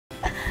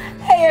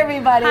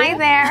everybody. Hi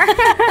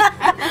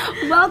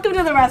there. Welcome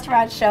to the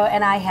restaurant show,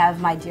 and I have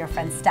my dear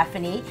friend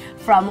Stephanie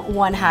from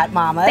One Hot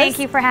Mamas. Thank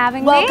you for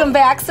having me. Welcome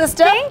back,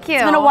 sister. Thank you.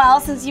 It's been a while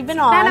since you've been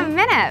on. It's been a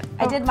minute.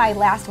 I did my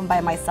last one by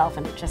myself,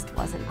 and it just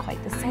wasn't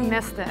quite the same. I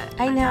missed it.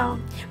 I know.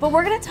 But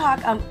we're going to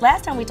talk,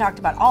 last time we talked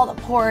about all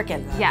the pork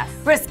and the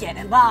brisket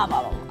and blah,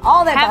 blah, blah,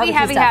 all that heavy,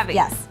 barbecue stuff. heavy.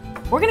 Yes.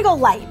 We're going to go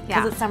light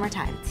because it's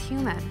summertime. It's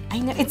humid. I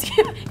know, it's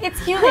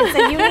humid,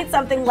 so you need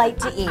something light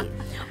to eat.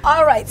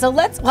 All right, so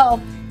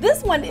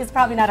this one is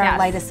probably not our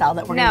lightest sell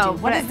that we're going to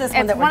do. What is this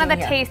one that we're doing here? It's one of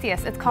the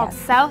tastiest. It's called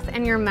South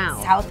in Your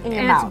Mouth. South in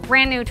Your Mouth. And it's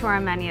brand new to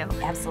our menu.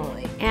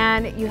 Absolutely.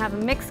 And you have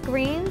mixed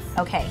greens.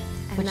 Okay,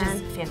 which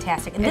is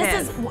fantastic. And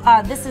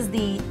this is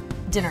the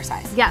dinner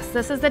size. Yes,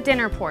 this is the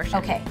dinner portion.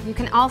 Okay. You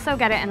can also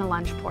get it in a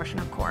lunch portion,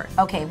 of course.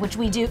 Okay, which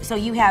we do. So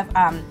you have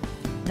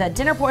the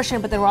dinner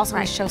portion, but then we're also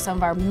going to show some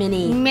of our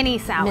mini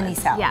salads. Mini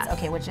salads. Yes.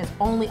 Okay, which is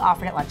only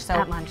offered at lunch. So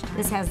at lunchtime.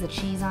 This has the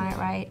cheese on it,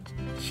 right?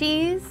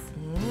 Cheese.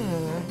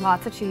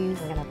 Lots of cheese.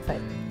 We're gonna put.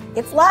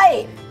 It's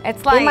light.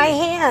 It's light. In my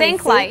hands.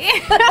 Think light.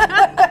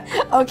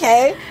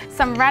 Okay.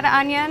 Some red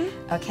onion.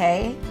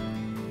 Okay.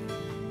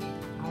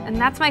 And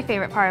that's my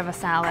favorite part of a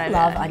salad. I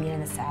love onion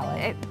in a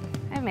salad.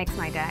 It makes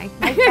my day.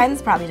 My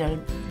friends probably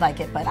don't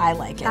like it, but I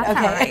like it. That's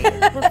okay.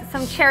 All right.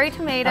 Some cherry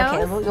tomatoes.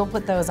 Okay, we'll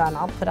put those on.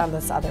 I'll put on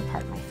this other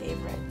part, my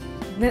favorite.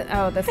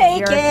 This bacon. Is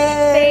your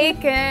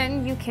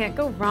bacon. You can't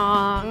go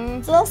wrong.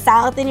 It's a little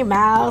south in your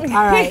mouth. All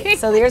right.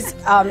 So there's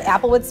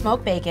applewood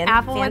smoked bacon.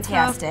 Applewood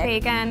smoked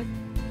bacon.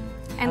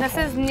 And this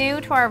is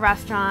new to our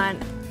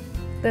restaurant.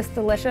 This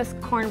delicious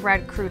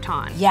cornbread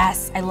crouton.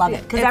 Yes, I love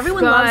it because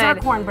everyone loves our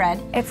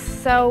cornbread. It's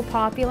so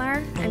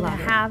popular, and to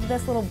have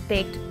this little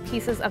baked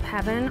pieces of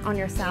heaven on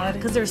your salad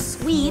because they're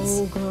sweet.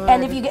 So good.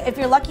 And if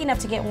you're lucky enough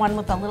to get one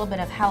with a little bit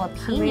of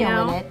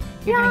jalapeno in it,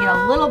 you're gonna get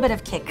a little bit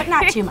of kick, but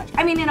not too much.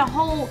 I mean, in a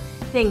whole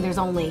thing, there's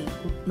only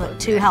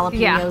 2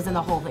 jalapenos in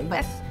the whole thing,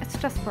 but it's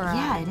just for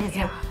it is.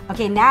 Yeah.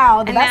 Okay,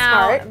 now the best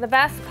part. The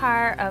best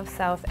part of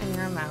South in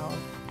Your Mouth.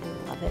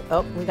 I love it.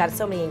 Oh, we've got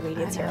so many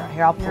ingredients here.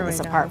 Here, I'll pull this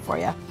apart for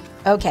you.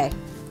 Okay.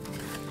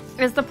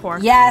 Is the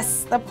pork.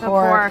 Yes, the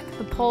pork.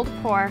 The pulled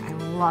pork. I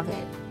love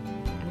it.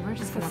 And we're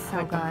just gonna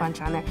put a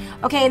bunch on there.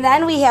 Okay, and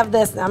then we have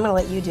this. I'm gonna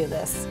let you do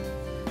this.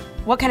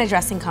 What kind of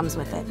dressing comes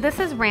with it? This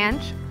is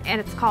ranch, and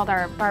it's called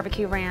our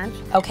barbecue ranch.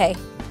 Okay.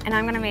 And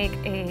I'm gonna make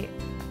a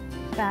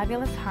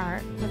fabulous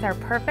heart with our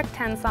Perfect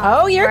 10 sauce.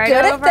 Oh, you're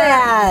good at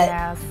that.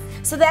 Yes.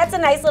 So that's a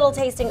nice little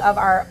tasting of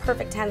our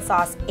Perfect 10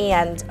 sauce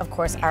and, of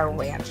course, our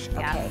ranch. Okay.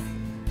 Yes.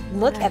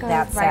 Look at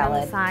that salad. Right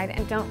on the side,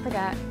 and don't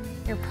forget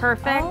your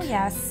Perfect. Oh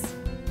yes.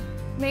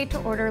 Made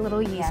to order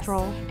little yeast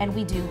roll. And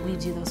we do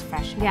those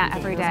fresh.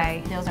 Every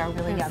day. Those are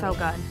really yummy. So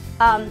good.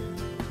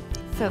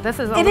 So this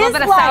is a little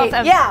bit of light.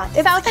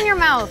 South in Your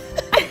Mouth.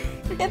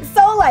 It's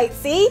so light.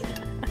 See.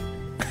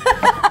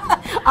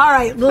 All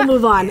right, we'll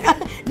move on.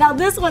 Now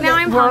this one. Now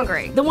I'm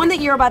hungry. The one that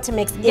you're about to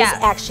mix is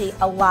actually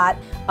a lot.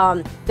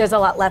 There's a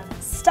lot less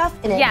stuff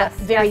in it, but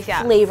very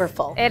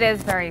flavorful. It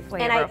is very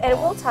flavorful. And I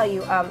will tell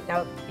you,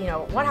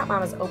 now One Hot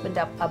Mamas opened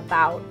up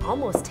about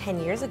almost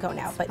 10 years ago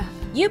now, but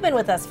you've been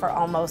with us for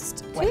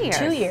almost 2 years.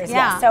 2 years,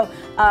 yeah.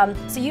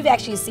 So you've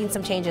actually seen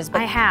some changes.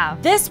 But I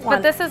have. This one,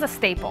 but this is a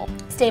staple.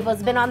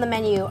 It's been on the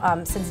menu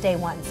since day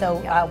one.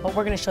 So, but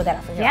we're going to show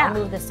that for here. I'll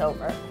move this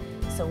over.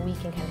 So we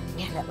can kind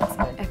of, that looks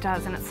good. It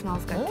does, and it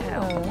smells good too.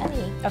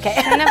 Yummy. Okay.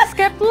 Shouldn't have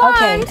skipped lunch.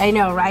 Okay, I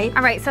know, right?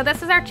 All right, so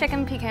this is our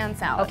chicken pecan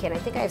salad. Okay, and I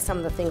think I have some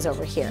of the things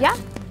over here. Yeah.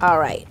 All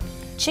right.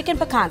 Chicken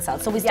pecan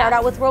salad. So we start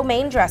out with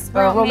romaine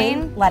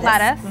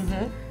lettuce.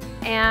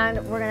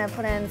 And we're gonna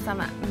put in some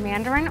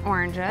mandarin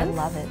oranges. I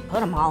love it. Put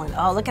them all in.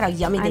 Oh, look at how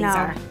yummy these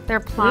are. They're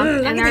plump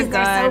and they're good.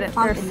 They're so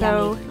plump and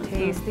so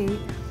tasty.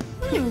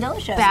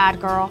 Delicious. Bad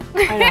girl.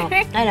 I know.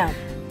 I know.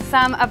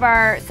 Some of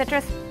our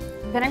citrus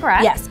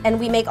vinaigrette. Yes, and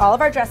we make all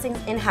of our dressings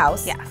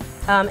in-house. Yes.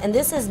 And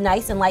this is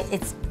nice and light.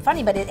 It's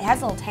funny, but it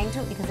has a little tang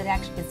to it because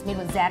it's made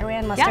with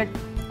Zatarain mustard,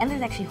 and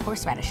there's actually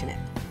horseradish in it.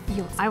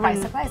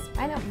 Surprise.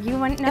 I know. You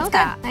wouldn't know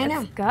that. I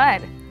know. It's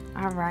good.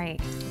 All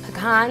right.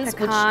 Pecans,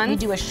 which we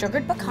do a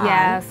sugared pecan.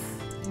 Yes.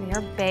 They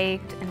are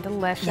baked and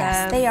delicious.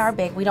 Yes, they are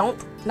baked.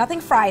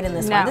 Nothing fried in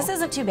this one. This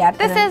isn't too bad.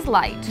 This is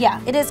light. Yeah,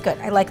 it is good.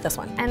 I like this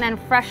one. And then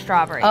fresh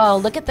strawberries. Oh,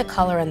 look at the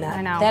color in that.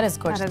 I know. That is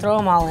gorgeous. Throw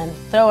them all in.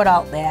 Throw it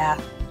all. Yeah.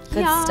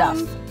 Good stuff.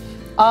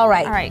 All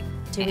right. All right.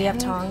 Do we have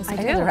tongs? I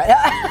do.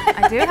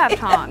 I do have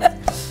tongs.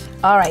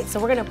 All right, so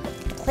we're going to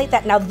plate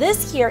that. Now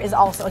this here is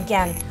also,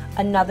 again,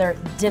 another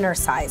dinner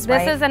size,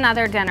 right? This is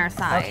another dinner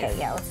size. Okay,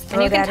 yeah, let's throw that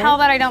in. And you can tell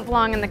that I don't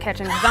belong in the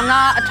kitchen because I'm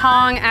not a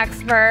tong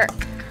expert.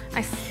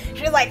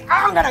 She's like,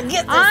 I'm going to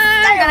get this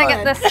salad. I'm going to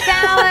get this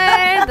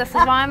salad. This is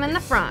why I'm in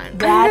the front.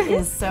 That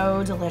is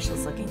so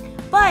delicious looking.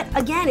 But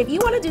again, if you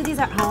want to do these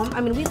at home,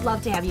 I mean, we'd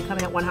love to have you come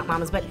in at One Hot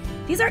Mamas, but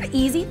these are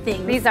easy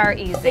things. These are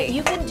easy. That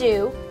you can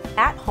do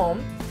at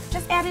home.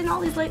 Just add in all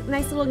these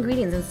nice little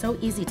ingredients, and so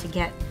easy to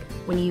get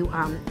when you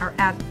are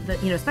at the,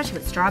 especially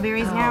with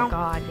strawberries now. Oh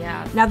God,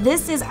 yeah. Now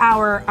this is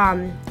our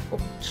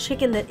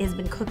chicken that has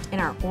been cooked in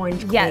our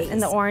orange glaze. Yes, in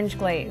the orange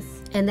glaze.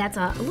 And that's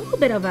a little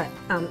bit of a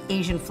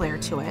Asian flair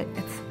to it.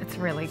 It's It's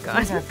really good.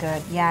 These are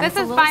good. Yeah. This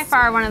is by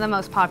far one of the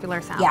most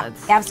popular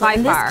salads. Yeah,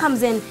 absolutely. By and far. this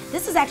comes in.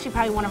 This is actually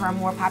probably one of our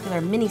more popular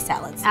mini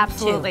salads.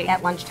 Absolutely. Too,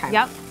 at lunchtime.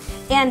 Yep.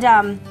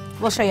 And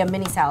we'll show you a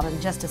mini salad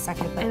in just a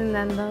second. But and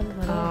then the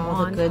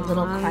little the good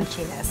little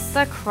crunchiness.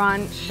 The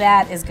crunch.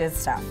 That is good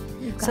stuff.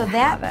 So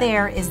that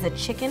there is the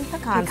chicken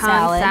pecan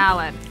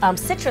salad.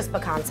 Citrus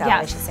pecan salad,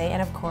 I should say,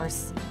 and of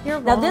course.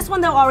 Now this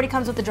one though already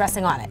comes with the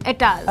dressing on it. It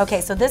does.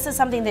 Okay, so this is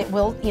something that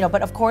will,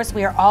 but of course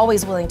we are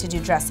always willing to do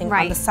dressing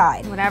on the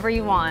side. Whatever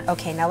you want.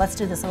 Okay, now let's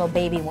do this little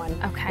baby one.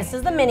 Okay. This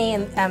is the mini,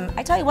 and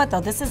I tell you what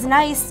though, this is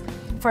nice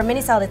for a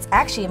mini salad. It's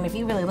actually, if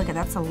you really look at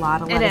that's a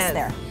lot of lettuce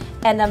there.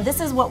 And this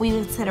is what we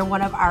consider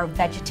one of our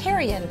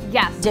vegetarian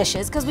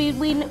dishes, because we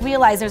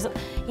realize there's,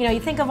 you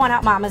think of One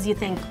Hot Mamas, you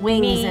think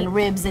wings and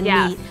ribs and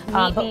meat,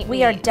 but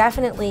we are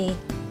definitely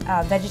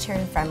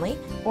vegetarian friendly.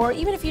 Or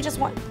even if you just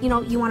want,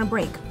 you want a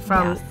break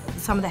from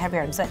some of the heavy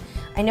items.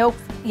 I know,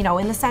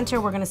 in the center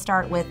we're going to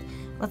start with,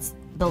 let's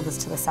build this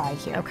to the side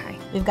here. Okay.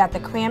 We've got the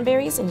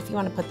cranberries, and if you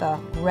want to put the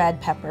red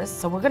peppers,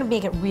 so we're going to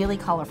make it really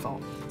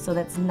colorful, so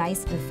that's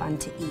nice and fun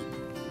to eat.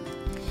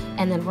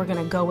 And then we're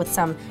gonna go with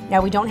some.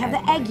 Now we don't have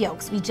the egg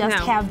yolks. We just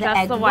have the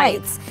egg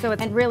whites. So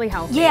it's really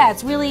healthy. Yeah,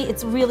 it's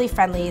really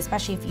friendly,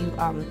 especially if you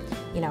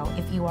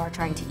if you are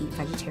trying to eat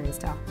vegetarian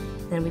style.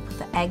 Then we put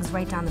the eggs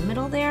right down the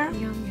middle there.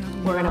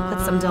 We're gonna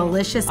put some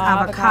delicious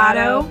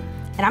avocado.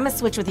 And I'm gonna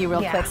switch with you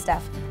real quick,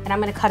 Steph. And I'm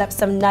gonna cut up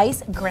some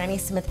nice Granny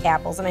Smith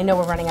apples. And I know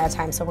we're running out of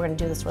time, so we're gonna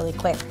do this really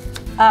quick.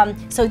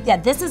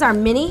 This is our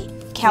mini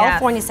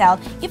California salad.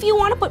 If you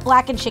want to put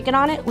blackened chicken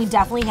on it, we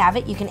definitely have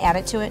it. You can add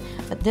it to it,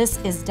 but this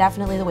is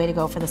definitely the way to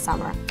go for the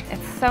summer.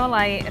 It's so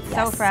light, it's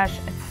so fresh,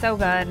 it's so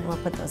good. And we'll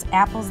put those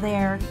apples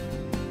there.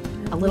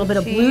 A little bit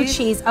of blue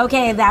cheese.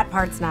 Okay, that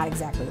part's not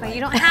exactly right. But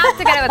you don't have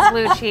to get it with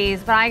blue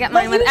cheese, but I get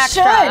mine with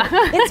extra.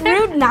 Should. It's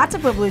rude not to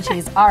put blue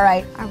cheese. All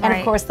right. And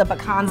of course the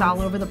pecans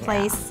all over the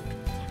place.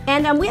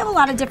 And we have a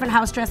lot of different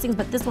house dressings,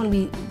 but this one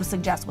we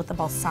suggest with the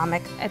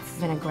balsamic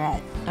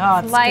vinaigrette. Oh,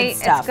 it's light, good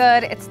stuff. it's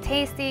good, it's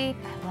tasty.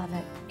 I love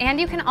it. And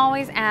you can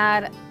always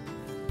add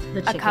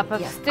a cup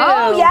of stew.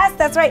 Oh, yes,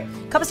 that's right.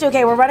 Cup of stew.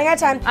 Okay, we're running out of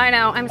time. I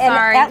know, I'm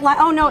sorry.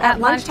 At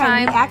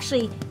lunchtime, we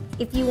actually,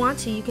 if you want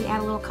to, you can add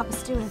a little cup of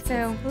stew. It's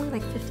only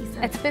like 50 cents.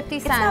 It's 50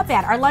 cents. It's not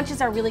bad. Our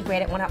lunches are really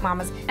great at One Hot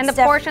Mamas. And the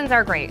portions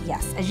are great.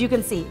 Yes, as you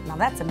can see. Now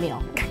that's a meal.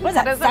 What is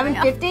that,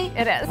 $7.50?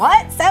 It is.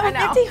 What,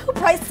 $7.50? Who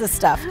priced this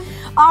stuff?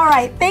 All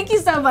right, thank you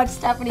so much,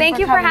 Stephanie. Thank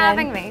you for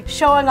having me.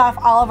 Showing off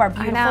all of our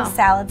beautiful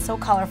salads, so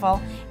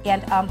colorful.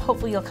 And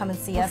hopefully you'll come and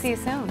see us. We'll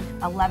see you soon.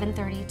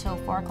 11:30 till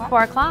 4 o'clock?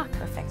 4 o'clock.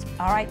 Perfect.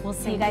 All right, we'll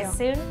see you guys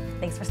soon.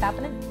 Thanks for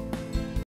stopping in.